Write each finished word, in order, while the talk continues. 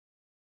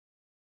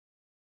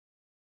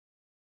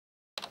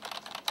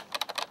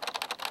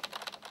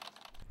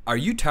Are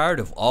you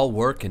tired of all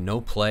work and no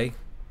play?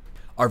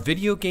 Are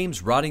video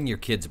games rotting your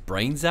kids'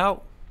 brains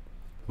out?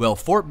 Well,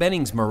 Fort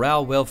Benning's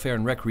Morale, Welfare,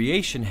 and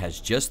Recreation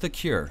has just the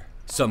cure.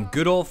 Some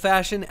good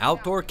old-fashioned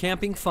outdoor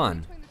camping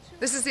fun.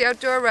 This is the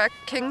Outdoor Rec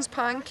Kings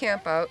Pond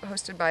Campout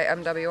hosted by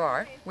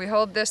MWR. We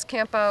hold this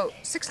campout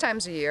 6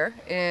 times a year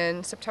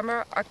in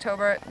September,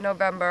 October,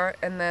 November,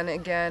 and then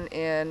again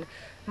in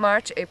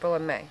March, April,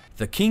 and May.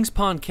 The Kings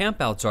Pond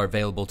campouts are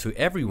available to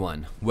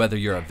everyone, whether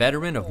you're a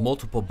veteran of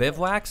multiple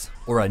bivouacs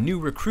or a new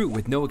recruit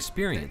with no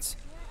experience.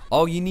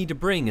 All you need to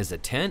bring is a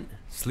tent,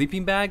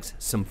 sleeping bags,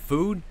 some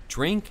food,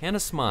 drink, and a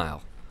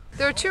smile.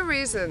 There are 2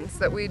 reasons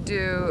that we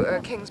do a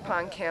Kings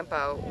Pond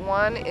Campout.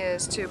 One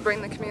is to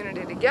bring the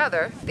community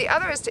together. The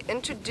other is to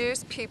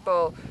introduce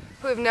people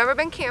who have never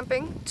been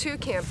camping to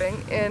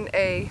camping in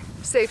a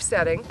safe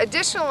setting.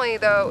 Additionally,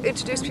 though,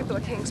 introduce people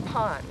to Kings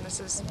Pond. This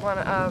is one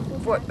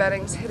of Fort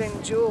Benning's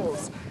hidden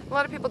jewels. A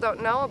lot of people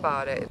don't know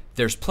about it.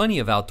 There's plenty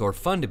of outdoor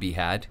fun to be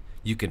had.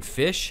 You can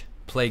fish,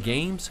 play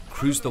games,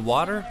 cruise the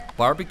water,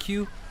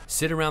 barbecue,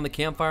 sit around the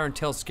campfire and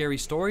tell scary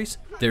stories.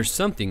 There's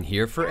something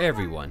here for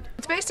everyone.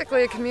 It's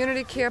basically a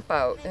community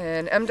campout,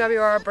 and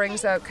MWR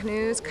brings out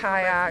canoes,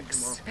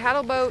 kayaks,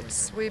 paddle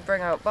boats. We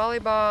bring out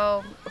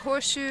volleyball,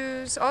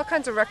 horseshoes, all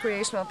kinds of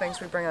recreational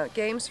things. We bring out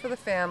games for the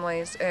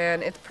families,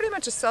 and it's pretty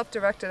much a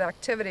self-directed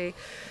activity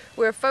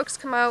where folks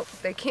come out,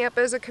 they camp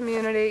as a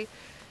community,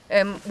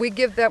 and we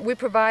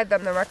provide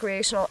them the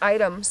recreational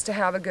items to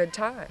have a good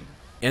time.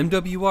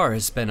 MWR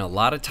has spent a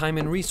lot of time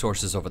and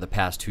resources over the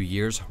past 2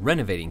 years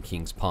renovating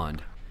Kings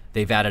Pond.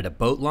 They've added a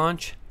boat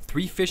launch,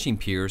 3 fishing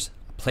piers,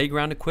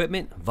 playground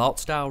equipment,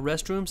 vault-style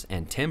restrooms,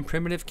 and 10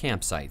 primitive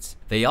campsites.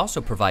 They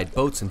also provide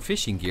boats and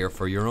fishing gear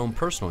for your own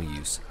personal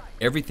use.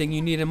 Everything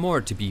you need and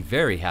more to be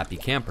very happy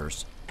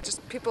campers.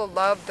 Just people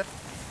love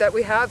that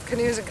we have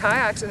canoes and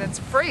kayaks and it's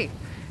free.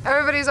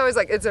 Everybody's always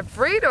like, is it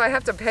free? Do I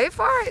have to pay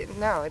for it?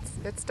 No, it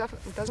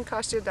doesn't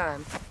cost you a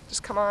dime.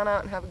 Just come on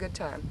out and have a good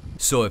time.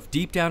 So if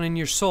deep down in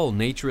your soul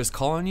nature is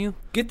calling you,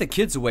 get the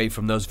kids away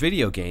from those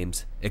video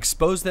games,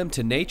 expose them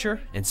to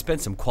nature, and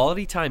spend some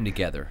quality time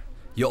together.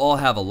 You'll all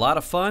have a lot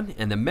of fun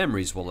and the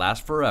memories will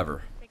last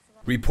forever.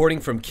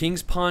 Reporting from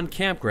Kings Pond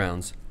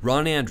Campgrounds,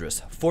 Ron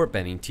Andrus, Fort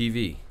Benning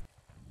TV.